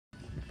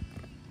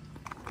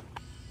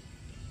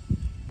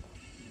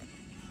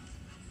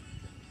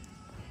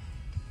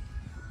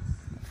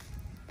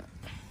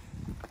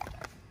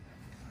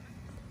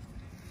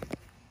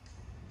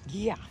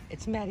Yeah,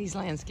 it's Maddie's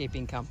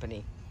landscaping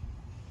company.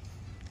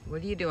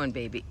 What are you doing,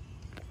 baby?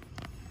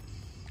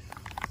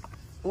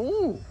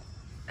 Ooh,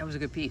 that was a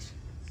good piece.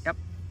 Yep.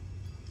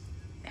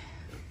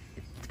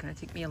 It's gonna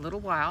take me a little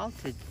while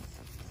to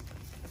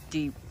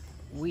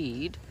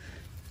de-weed.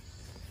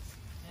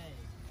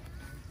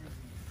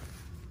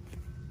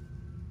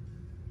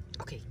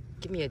 Okay,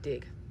 give me a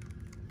dig.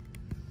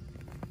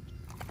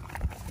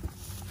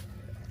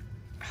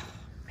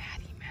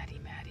 Maddie.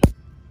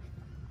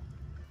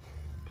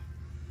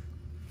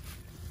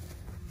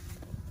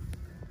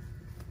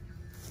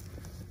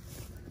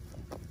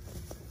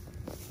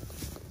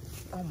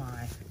 Oh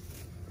my.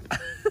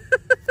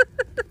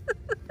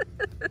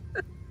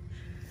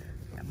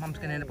 Yeah, Mom's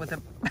gonna end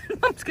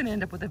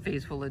up with a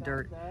face full of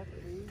dirt.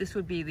 This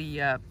would be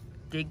the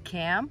dig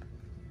cam.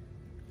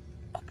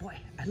 Oh boy,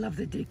 I love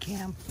the dig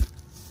cam.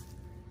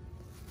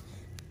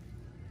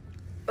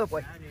 Oh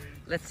boy,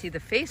 let's see the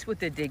face with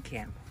the dig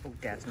cam. Oh,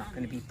 Dad's not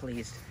gonna be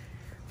pleased.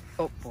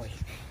 Oh boy,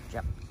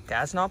 yep,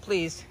 Dad's not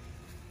pleased.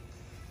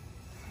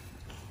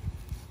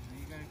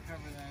 You gotta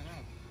cover that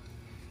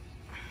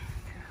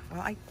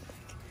up. Well,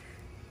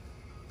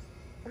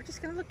 we're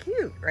just gonna look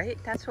cute, right?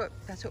 That's what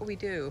we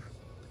do.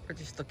 We're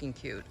just looking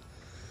cute,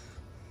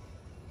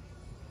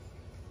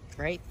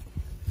 right?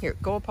 Here,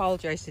 go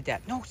apologize to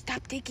Dad. No,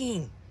 stop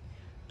digging.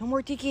 No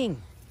more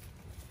digging.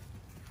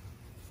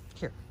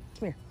 Here,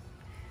 come here.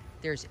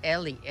 There's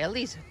Ellie.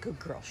 Ellie's a good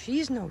girl.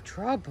 She's no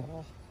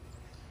trouble.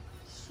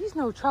 She's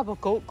no trouble.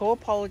 Go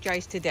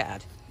apologize to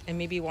Dad and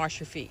maybe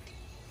wash your feet.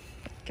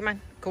 Come on,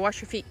 go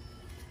wash your feet.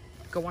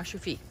 Go wash your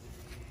feet.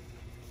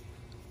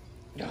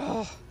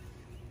 Oh,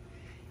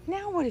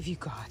 now what have you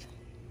got?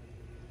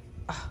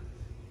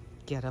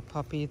 Get a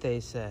puppy, they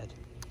said.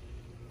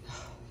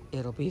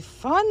 It'll be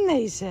fun,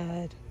 they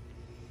said.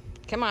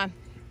 Come on,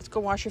 let's go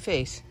wash your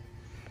face.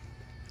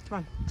 Come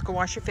on, let's go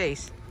wash your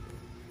face.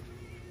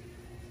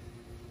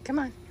 Come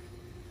on,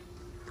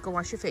 let's go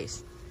wash your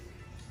face.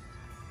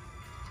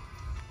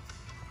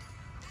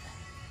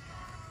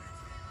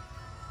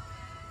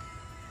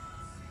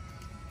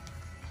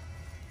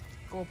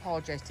 Go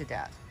apologize to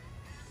Dad.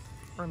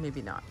 Or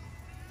maybe not.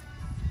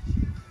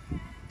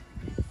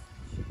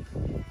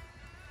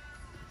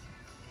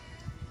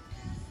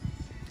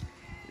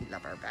 We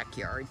love our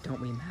backyard,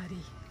 don't we, Maddie?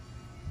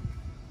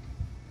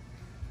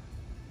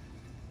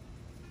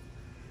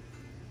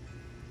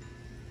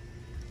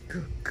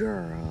 Good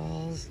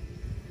girls.